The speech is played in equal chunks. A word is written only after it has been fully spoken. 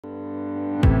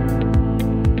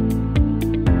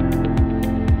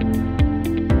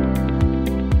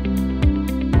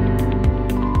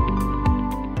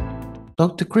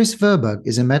Dr. Chris Verburg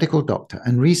is a medical doctor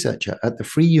and researcher at the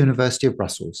Free University of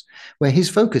Brussels, where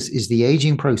his focus is the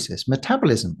aging process,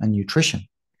 metabolism, and nutrition.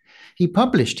 He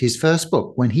published his first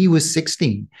book when he was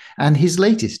 16, and his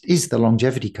latest is The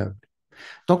Longevity Code.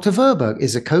 Dr. Verburg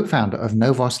is a co-founder of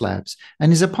Novos Labs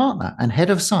and is a partner and head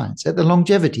of science at the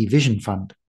Longevity Vision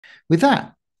Fund. With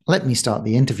that, let me start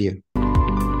the interview.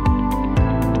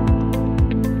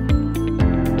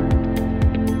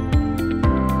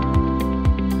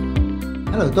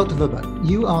 Hello, Dr. Verburg.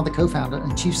 You are the co-founder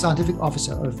and chief scientific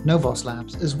officer of Novos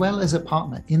Labs, as well as a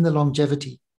partner in the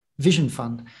Longevity Vision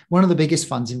Fund, one of the biggest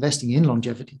funds investing in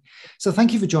longevity. So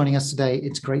thank you for joining us today.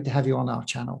 It's great to have you on our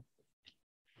channel.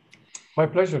 My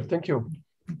pleasure. Thank you.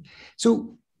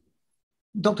 So,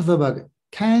 Dr. Verburg,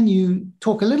 can you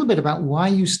talk a little bit about why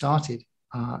you started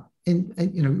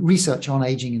in research on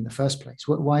aging in the first place?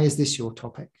 Why is this your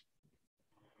topic?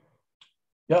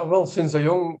 Yeah, well, since a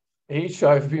young age,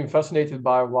 I've been fascinated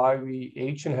by why we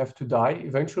age and have to die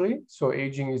eventually. So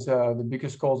aging is the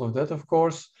biggest cause of death, of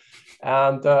course.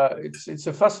 And it's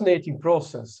a fascinating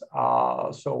process.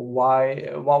 So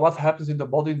what happens in the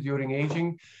body during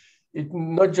aging? It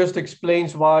not just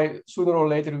explains why sooner or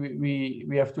later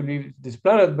we have to leave this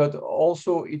planet, but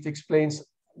also it explains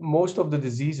most of the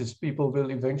diseases people will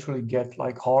eventually get,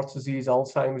 like heart disease,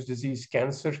 Alzheimer's disease,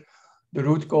 cancer. The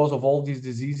root cause of all these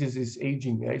diseases is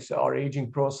aging. It's our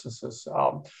aging processes.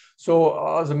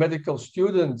 So as a medical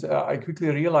student, I quickly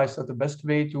realized that the best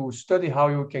way to study how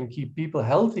you can keep people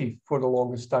healthy for the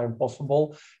longest time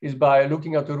possible is by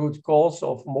looking at the root cause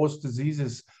of most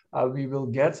diseases we will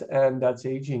get, and that's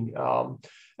aging.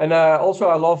 And also,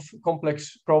 I love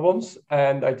complex problems,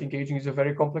 and I think aging is a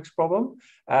very complex problem.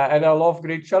 And I love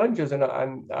great challenges, and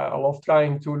I love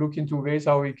trying to look into ways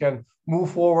how we can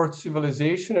move forward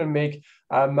civilization and make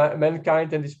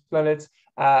mankind and this planet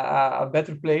a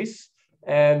better place.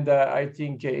 And I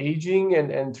think aging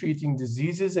and treating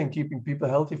diseases and keeping people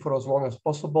healthy for as long as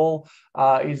possible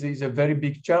is a very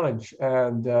big challenge.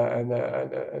 And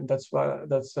that's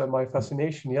my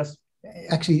fascination. Yes.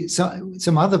 Actually,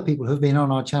 some other people who've been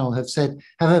on our channel have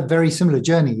a very similar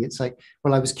journey. It's like,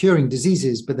 well, I was curing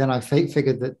diseases, but then I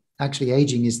figured that actually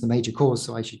aging is the major cause,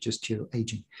 so I should just cure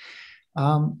aging.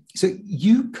 So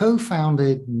you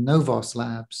co-founded Novos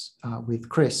Labs with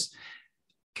Chris.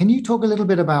 Can you talk a little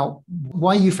bit about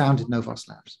why you founded Novos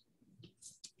Labs?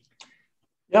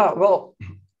 Yeah, well,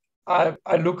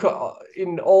 I look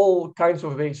in all kinds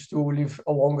of ways to live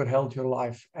a longer, healthier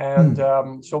life. And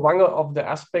so one of the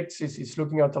aspects is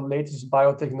looking at the latest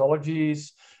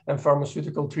biotechnologies and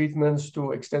pharmaceutical treatments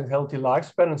to extend healthy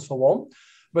lifespan and so on.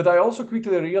 But I also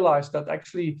quickly realized that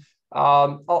actually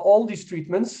all these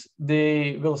treatments,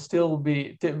 they will still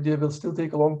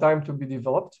take a long time to be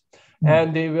developed.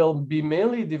 And they will be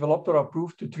mainly developed or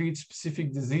approved to treat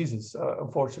specific diseases,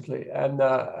 unfortunately.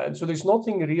 And so there's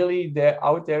nothing really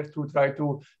out there to try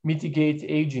to mitigate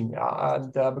aging.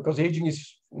 Because aging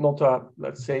is not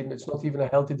let's say, it's not even a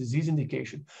healthy disease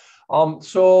indication.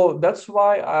 So that's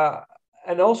why,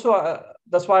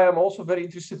 that's why I'm also very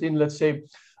interested in, let's say,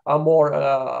 a more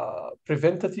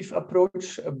preventative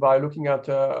approach by looking at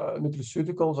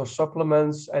nutraceuticals or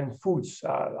supplements and foods.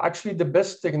 Actually, the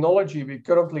best technology we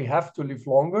currently have to live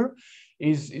longer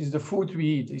is the food we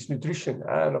eat, is nutrition,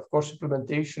 and of course,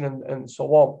 supplementation and so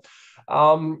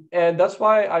on. And that's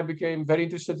why I became very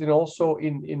interested in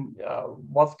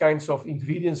what kinds of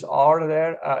ingredients are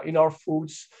there in our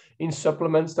foods, in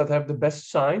supplements that have the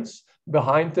best science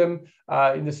behind them,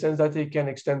 in the sense that they can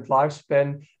extend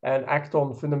lifespan and act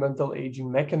on fundamental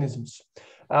aging mechanisms.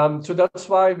 So that's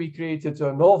why we created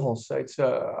Novos. It's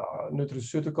a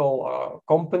nutraceutical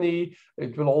company.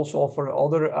 It will also offer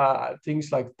other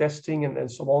things like testing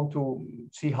and so on to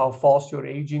see how fast you're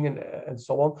aging and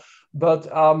so on. But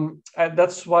and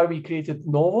that's why we created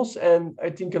Novos. And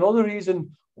I think another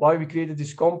reason why we created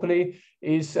this company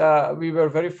is we were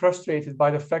very frustrated by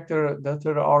the fact that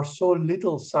there are so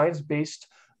little science-based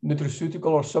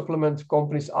nutraceutical or supplement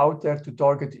companies out there to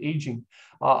target aging.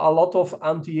 A lot of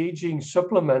anti-aging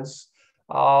supplements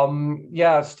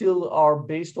still are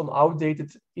based on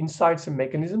outdated insights and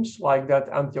mechanisms, like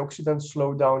that antioxidants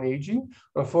slow down aging.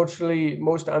 Unfortunately,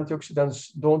 most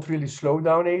antioxidants don't really slow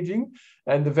down aging,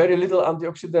 and the very little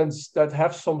antioxidants that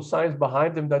have some science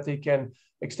behind them that they can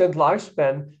extend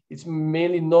lifespan, it's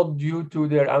mainly not due to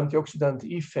their antioxidant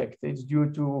effect. It's due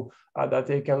to that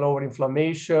they can lower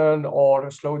inflammation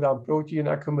or slow down protein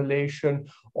accumulation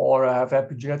or have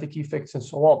epigenetic effects and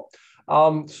so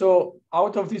on. So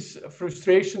out of this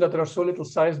frustration that there are so little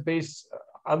science-based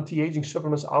anti-aging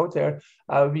supplements out there,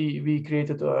 we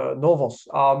created Novos.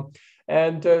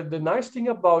 And the nice thing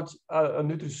about a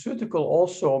nutraceutical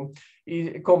also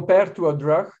compared to a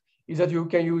drug is that you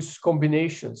can use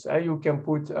combinations. You can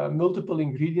put multiple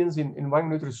ingredients in one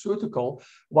nutraceutical,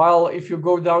 while if you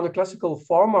go down the classical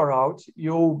pharma route,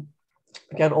 you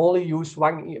can only use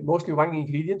mostly one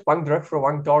ingredient, one drug for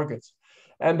one target.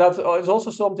 And that is also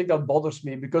something that bothers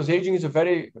me, because aging is a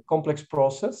very complex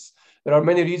process. There are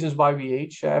many reasons why we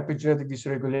age: epigenetic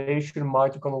dysregulation,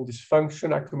 mitochondrial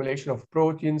dysfunction, accumulation of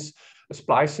proteins,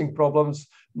 splicing problems,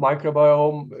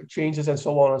 microbiome changes, and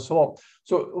so on and so on.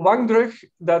 So one drug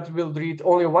that will treat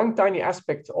only one tiny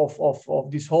aspect of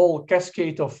this whole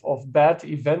cascade of bad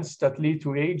events that lead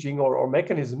to aging or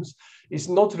mechanisms is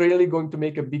not really going to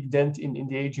make a big dent in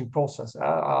the aging process.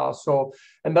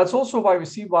 And that's also why we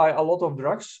see why a lot of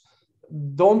drugs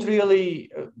don't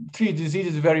really treat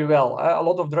diseases very well. A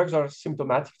lot of drugs are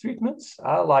symptomatic treatments,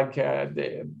 like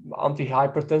the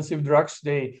antihypertensive drugs.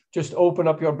 They just open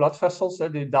up your blood vessels,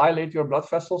 they dilate your blood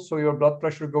vessels so your blood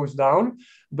pressure goes down,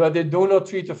 but they do not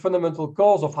treat the fundamental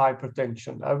cause of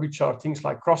hypertension, which are things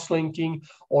like cross-linking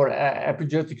or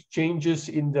epigenetic changes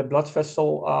in the blood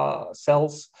vessel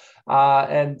cells,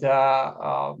 and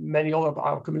many other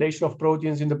accumulation of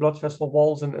proteins in the blood vessel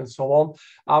walls and so on.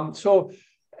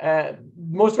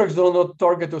 Most drugs do not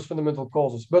target those fundamental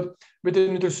causes, but with the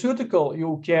nutraceutical,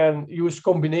 you can use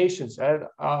combinations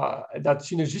that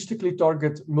synergistically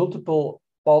target multiple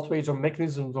pathways or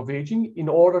mechanisms of aging in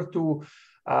order to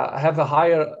have a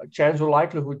higher chance or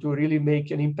likelihood to really make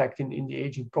an impact in the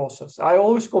aging process. I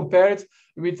always compare it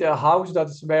with a house that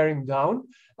is wearing down.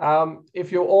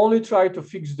 If you only try to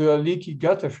fix the leaky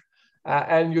gutter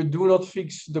and you do not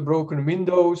fix the broken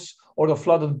windows or the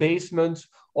flooded basement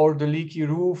or the leaky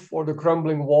roof or the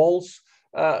crumbling walls,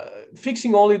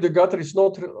 fixing only the gutter is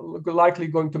not likely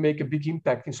going to make a big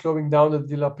impact in slowing down the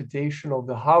dilapidation of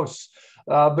the house.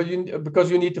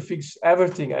 Because you need to fix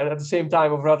everything and at the same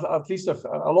time, or at least a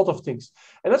lot of things.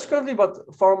 And that's currently what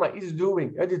pharma is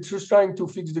doing. It's just trying to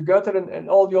fix the gutter, and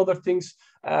all the other things,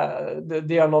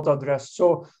 they are not addressed.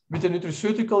 So with a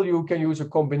nutraceutical, you can use a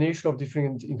combination of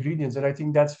different ingredients, and I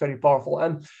think that's very powerful.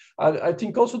 And I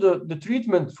think also the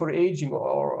treatment for aging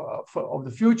of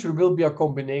the future will be a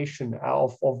combination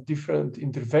of different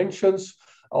interventions,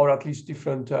 or at least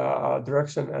different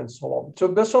drugs and so on.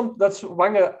 So that's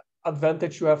one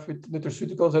advantage you have with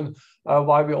nutraceuticals, and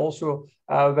why we also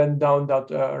went down that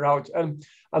route. And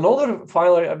another,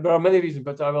 finally, there are many reasons,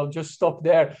 but I will just stop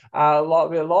there.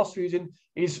 The last reason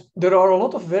is there are a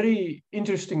lot of very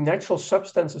interesting natural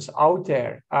substances out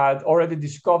there already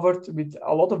discovered with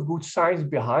a lot of good science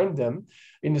behind them,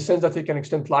 in the sense that they can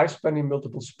extend lifespan in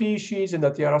multiple species, and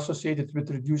that they are associated with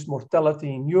reduced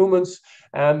mortality in humans,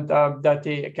 and that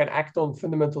they can act on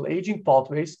fundamental aging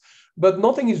pathways. But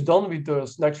nothing is done with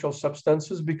those natural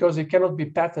substances because they cannot be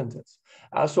patented.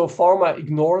 So pharma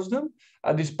ignores them,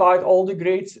 despite all the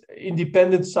great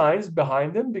independent science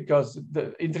behind them, because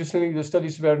interestingly, the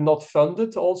studies were not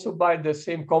funded also by the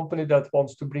same company that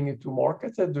wants to bring it to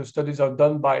market. The studies are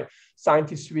done by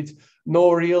scientists with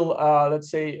no real, let's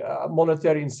say,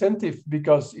 monetary incentive,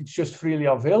 because it's just freely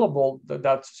available,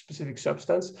 that specific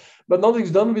substance. But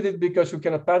nothing's done with it because you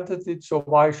cannot patent it. So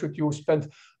why should you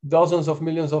spend dozens of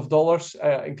millions of dollars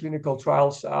in clinical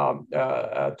trials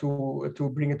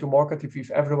to bring it to market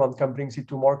if everyone can bring it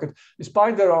to market,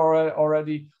 despite there are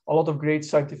already a lot of great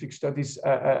scientific studies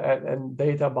and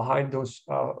data behind those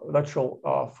natural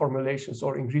formulations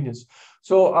or ingredients.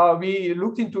 So we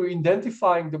looked into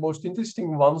identifying the most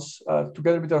interesting ones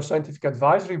together with our scientific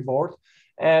advisory board,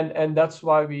 and that's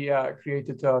why we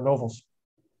created Novos.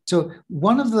 So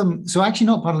one of them, so actually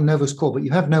not part of Novos Core, but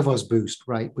you have Novos Boost,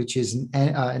 right, which is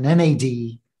an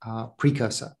NAD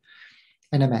precursor,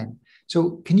 NMN.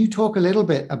 So can you talk a little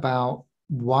bit about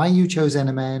why you chose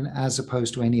NMN as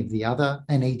opposed to any of the other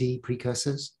NAD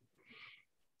precursors?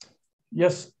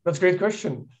 Yes, that's a great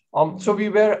question. So we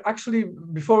were actually,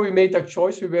 before we made that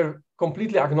choice, we were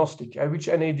completely agnostic at which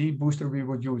NAD booster we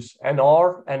would use: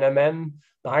 NR, NMN,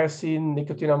 niacin,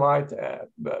 nicotinamide.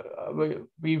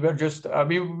 We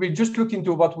just looked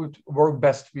into what would work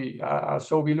best.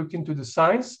 So we looked into the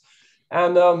science,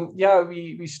 and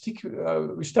we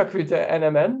stuck with the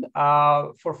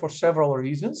NMN for several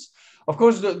reasons. Of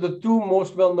course, the two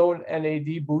most well-known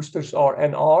NAD boosters are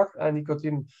NR,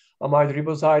 nicotinamide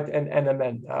riboside, and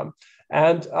NMN.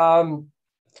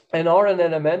 NR and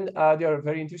NMN, they are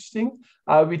very interesting.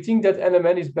 We think that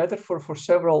NMN is better for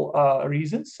several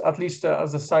reasons, at least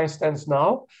as the science stands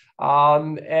now,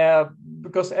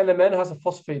 because NMN has a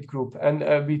phosphate group,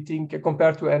 and we think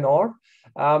compared to NR,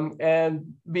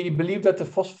 and we believe that the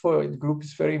phosphate group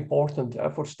is very important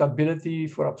for stability,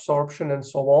 for absorption, and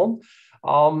so on.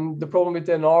 The problem with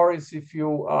NR is if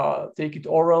you take it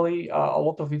orally, a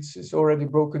lot of it is already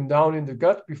broken down in the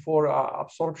gut before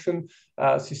absorption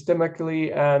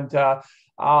systemically. And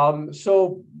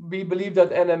so we believe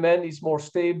that NMN is more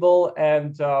stable,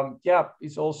 and yeah,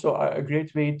 it's also a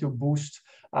great way to boost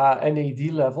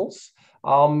NAD levels.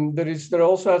 There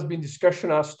also has been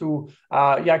discussion as to,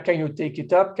 yeah, can you take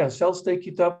it up? Can cells take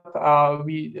it up?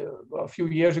 A few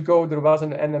years ago, there was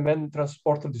an NMN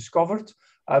transporter discovered.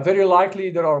 Very likely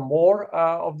there are more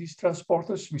of these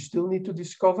transporters we still need to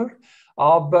discover.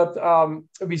 But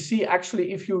we see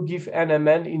actually if you give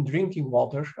NMN in drinking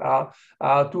water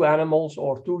to animals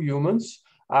or to humans,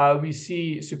 we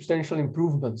see substantial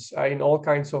improvements in all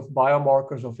kinds of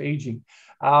biomarkers of aging.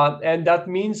 And that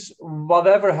means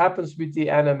whatever happens with the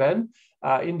NMN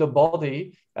in the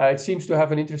body, it seems to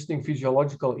have an interesting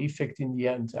physiological effect in the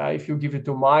end. If you give it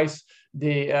to mice,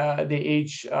 they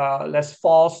age less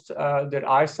fast, their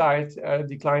eyesight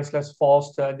declines less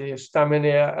fast, their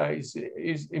stamina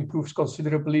improves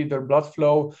considerably, their blood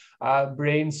flow,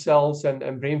 brain cells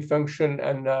and brain function,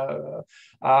 and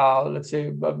let's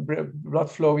say blood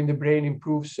flow in the brain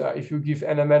improves if you give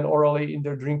NMN orally in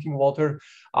their drinking water.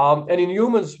 And in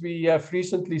humans, we have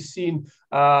recently seen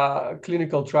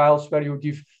clinical trials where you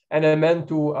give NMN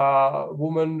to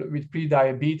women with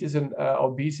pre-diabetes and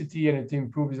obesity, and it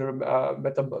improves their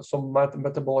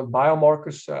metabolic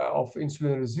biomarkers of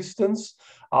insulin resistance.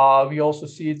 We also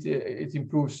see it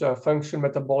improves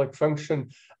metabolic function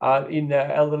in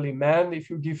elderly men if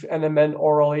you give NMN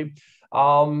orally.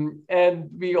 And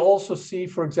we also see,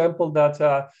 for example, that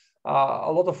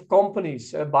a lot of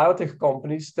companies, biotech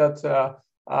companies that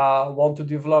want to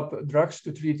develop drugs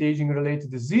to treat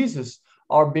aging-related diseases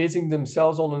are basing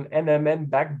themselves on an NMN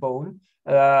backbone.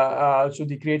 So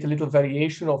they create a little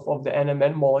variation of the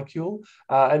NMN molecule,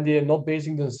 and they're not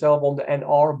basing themselves on the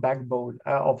NR backbone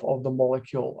of the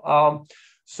molecule.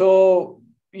 So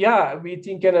yeah, we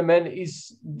think NMN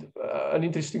is an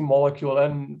interesting molecule.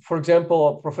 And for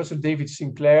example, Professor David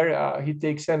Sinclair, he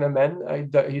takes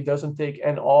NMN, he doesn't take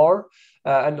NR.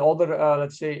 And other,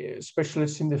 let's say,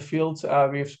 specialists in the field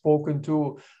we have spoken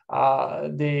to,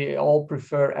 they all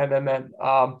prefer NMN.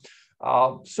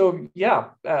 So yeah,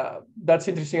 that's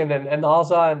interesting. And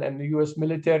NASA and the US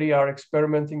military are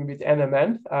experimenting with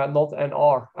NMN, not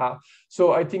NR.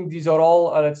 So I think these are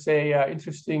all, let's say,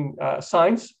 interesting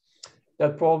signs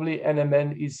that probably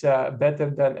NMN is better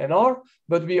than NR.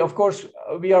 But we, of course,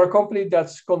 we are a company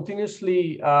that's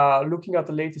continuously looking at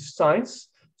the latest science.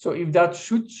 So if that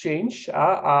should change,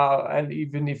 and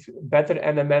even if better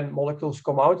NMN molecules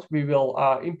come out, we will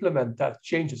implement that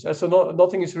changes. So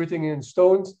nothing is written in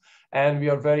stones, and we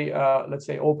are very, let's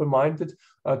say, open-minded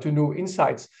to new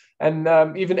insights. And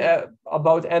even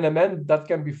about NMN, that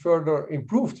can be further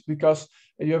improved because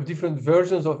you have different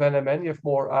versions of NMN. You have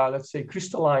more, let's say,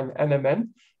 crystalline NMN,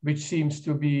 which seems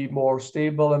to be more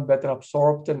stable and better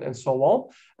absorbed and so on.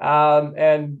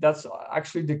 And that's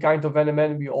actually the kind of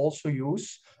NMN we also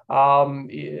use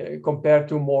compared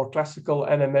to more classical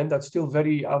NMN that's still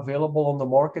very available on the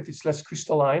market. It's less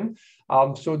crystalline.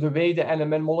 So the way the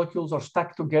NMN molecules are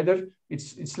stacked together,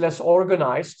 it's less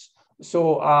organized.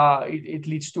 So it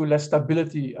leads to less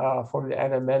stability for the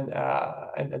NMN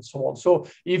and so on. So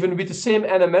even with the same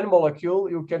NMN molecule,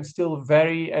 you can still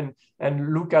vary and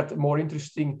look at more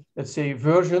interesting, let's say,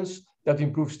 versions that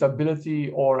improve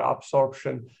stability or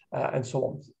absorption and so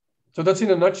on. So that's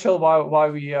in a nutshell why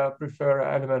we prefer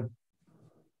NMN.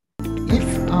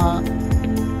 If